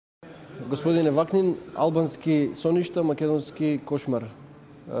Господине Vaknin, албански соништа, македонски кошмар.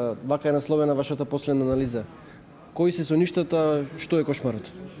 Вака е насловена вашата последна анализа. Кои се соништата, што е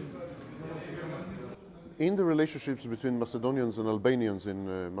кошмарот? In the relationships between Macedonians and Albanians in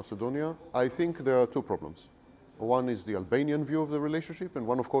Macedonia, I think there are two problems. One is the Albanian view of the relationship, and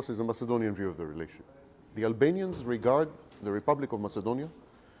one, of course, is the Macedonian view of the relationship. The Albanians regard the Republic of Macedonia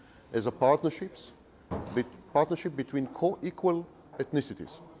as a partnership between co-equal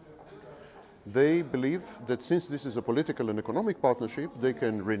ethnicities. They believe that since this is a political and economic partnership, they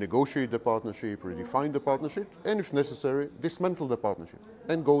can renegotiate the partnership, redefine the partnership, and if necessary, dismantle the partnership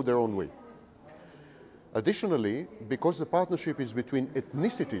and go their own way. Additionally, because the partnership is between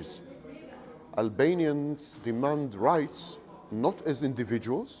ethnicities, Albanians demand rights not as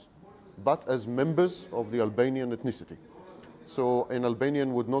individuals, but as members of the Albanian ethnicity. So an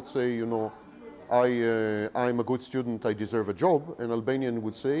Albanian would not say, you know, I'm a good student, I deserve a job. An Albanian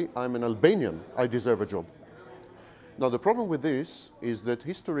would say, I'm an Albanian, I deserve a job. Now the problem with this is that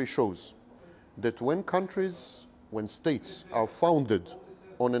history shows that when countries, when states are founded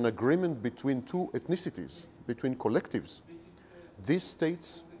on an agreement between two ethnicities, between collectives, these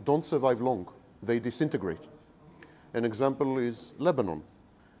states don't survive long. They disintegrate. An example is Lebanon.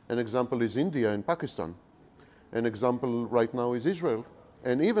 An example is India and Pakistan. An example right now is Israel.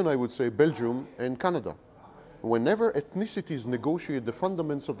 And even, I would say, Belgium and Canada. Whenever ethnicities negotiate the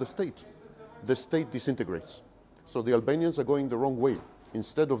fundaments of the state disintegrates. So the Albanians are going the wrong way.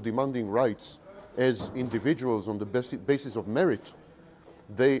 Instead of demanding rights as individuals on the basis of merit,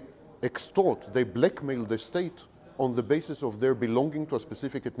 they extort, they blackmail the state on the basis of their belonging to a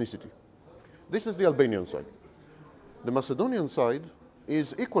specific ethnicity. This is the Albanian side. The Macedonian side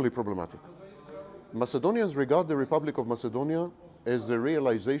is equally problematic. Macedonians regard the Republic of Macedonia as the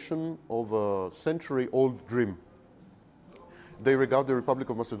realization of a century-old dream. They regard the Republic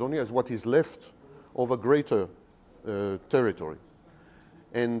of Macedonia as what is left of a greater territory.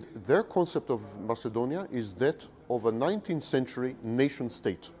 And their concept of Macedonia is that of a 19th century nation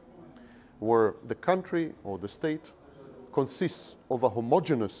state, where the country or the state consists of a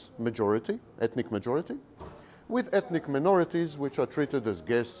homogeneous majority, ethnic majority, with ethnic minorities which are treated as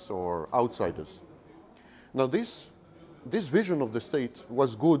guests or outsiders. Now this vision of the state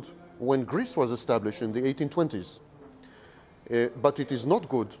was good when Greece was established in the 1820s, but it is not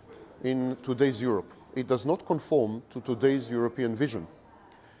good in today's Europe. It does not conform to today's European vision.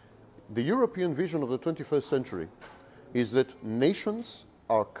 The European vision of the 21st century is that nations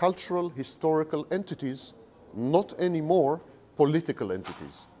are cultural, historical entities, not anymore political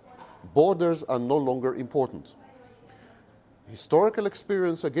entities. Borders are no longer important. Historical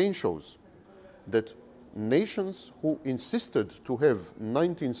experience again shows that nations who insisted to have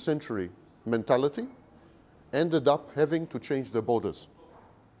 19th century mentality ended up having to change their borders.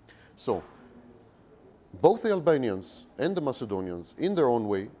 So, both the Albanians and the Macedonians, in their own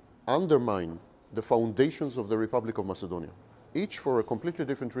way, undermine the foundations of the Republic of Macedonia. Each for a completely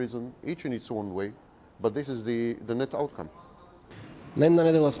different reason, each in its own way, but this is the net outcome. Наемна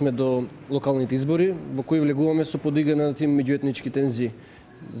недела сме до локалните избори, во кои влегуваме со подигнати меѓуетнички тензии.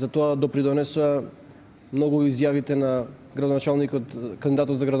 Затоа допридонесоа многу изјавите на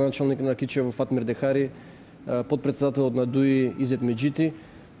кандидатот за градоначалник на Кичево Фатмир Дехари, подпредседателот на ДУИ Изет Меджити,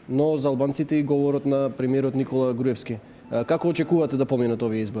 но за албанците и говорот на премиерот Никола Груевски. Како очекувате да поминат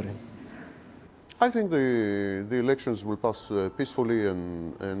овие избори? I think the elections will pass peacefully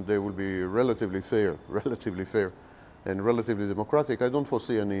and they will be relatively fair and relatively democratic. I don't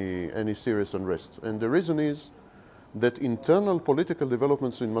foresee any serious unrest. And the reason is that internal political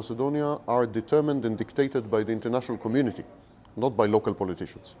developments in Macedonia are determined and dictated by the international community, not by local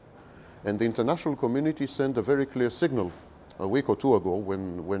politicians. And the international community sent a very clear signal a week or two ago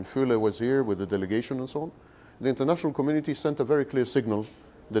when Füle was here with the delegation and so on. The international community sent a very clear signal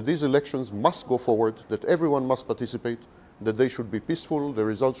that these elections must go forward, that everyone must participate, that they should be peaceful, the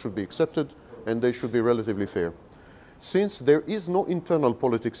results should be accepted, and they should be relatively fair. Since there is no internal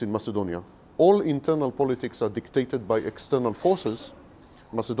politics in Macedonia, all internal politics are dictated by external forces.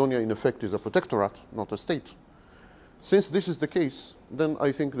 Macedonia, in effect, is a protectorate, not a state. Since this is the case, then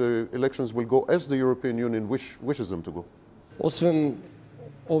I think the elections will go as the European Union wishes them to go. Освен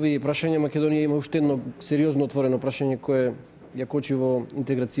овие прашања, Македонија има уште едно сериозно отворено прашање кое ја кочи во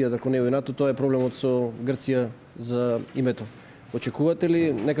интеграцијата кон ЕУ и НАТО, тоа е проблемот со Грција за името. Очекувате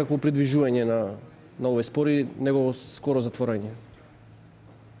ли некакво придвижување на овој спор и негово скоро затворање?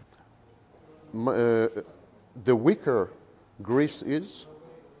 The weaker Greece is,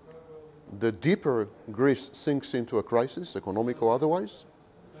 the deeper Greece sinks into a crisis, economic or otherwise,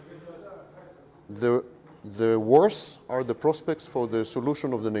 the worse are the prospects for the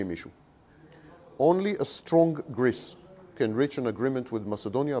solution of the name issue. only a strong Greece can reach an agreement with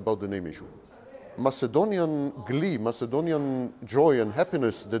Macedonia about the name issue. Macedonian glee, Macedonian joy and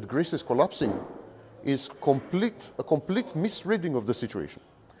happiness that Greece is collapsing is a complete misreading of the situation.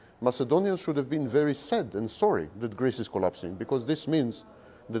 Macedonians should have been very sad and sorry that Greece is collapsing, because this means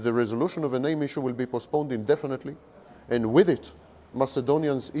that the resolution of a name issue will be postponed indefinitely, and with it,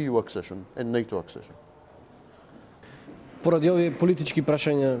 Macedonians' EU accession and NATO accession. Поради овие политички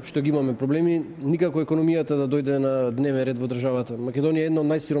прашања што ги имаме проблеми, никако економијата да дојде на дневен ред во државата. Македонија е една од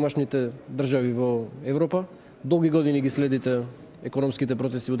најсиромашните држави во Европа. Долги години ги следите економските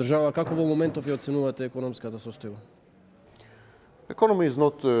процеси во држава. Како во моментов ја оценувате економската состојба? Economy is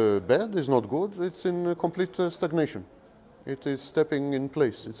not bad, it's not good, it's in complete stagnation. It is stepping in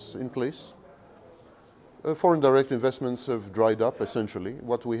place, it's in place. Foreign direct investments have dried up, essentially.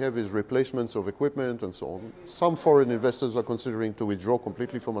 What we have is replacements of equipment and so on. Some foreign investors are considering to withdraw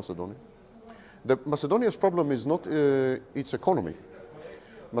completely from Macedonia. Macedonia's problem is not its economy.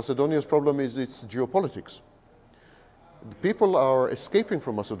 Macedonia's problem is its geopolitics. The people are escaping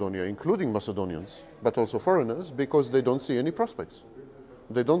from Macedonia, including Macedonians, but also foreigners, because they don't see any prospects.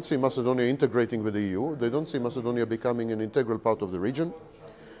 They don't see Macedonia integrating with the EU. They don't see Macedonia becoming an integral part of the region.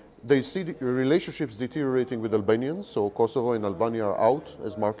 They see the relationships deteriorating with Albanians, so Kosovo and Albania are out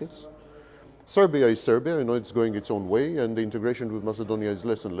as markets. Serbia is Serbia, you know, it's going its own way, and the integration with Macedonia is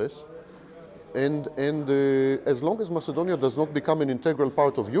less and less. And as long as Macedonia does not become an integral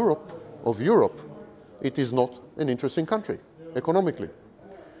part of Europe, it is not an interesting country, economically.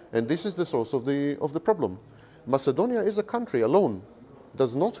 And this is the source of the problem. Macedonia is a country alone,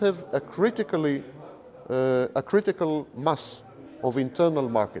 does not have a critical mass of internal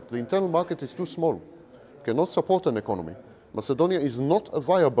market. The internal market is too small, cannot support an economy. Macedonia is not a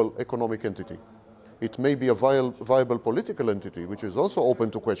viable economic entity. It may be a viable political entity, which is also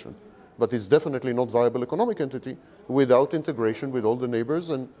open to question, but it's definitely not a viable economic entity without integration with all the neighbors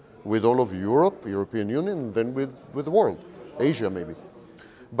and with all of Europe, European Union, and then with the world, Asia maybe.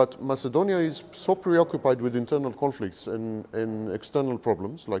 But Macedonia is so preoccupied with internal conflicts and external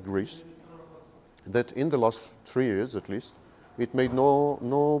problems, like Greece, that in the last 3 years at least, it made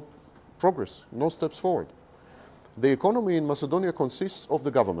no progress, no steps forward. The economy in Macedonia consists of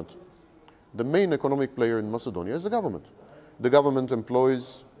the government. The main economic player in Macedonia is the government. The government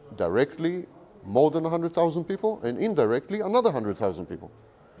employs directly more than 100,000 people and indirectly another 100,000 people.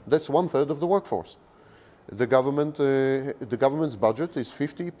 That's 1/3 of the workforce. The government's budget is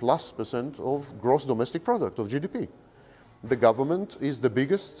 50+% of gross domestic product, of GDP. The government is the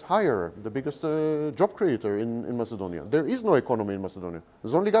biggest hirer, the biggest job creator in Macedonia. There is no economy in Macedonia.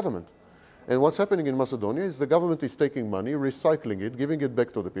 There's only government. And what's happening in Macedonia is the government is taking money, recycling it, giving it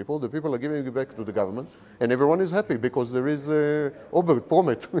back to the people are giving it back to the government, and everyone is happy because there is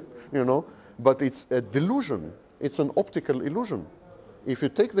Promet, you know. But it's a delusion. It's an optical illusion. If you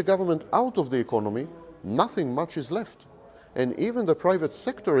take the government out of the economy, nothing much is left. And even the private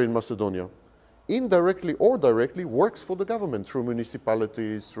sector in Macedonia, indirectly or directly, works for the government through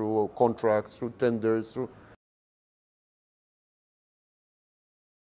municipalities, through contracts, through tenders, through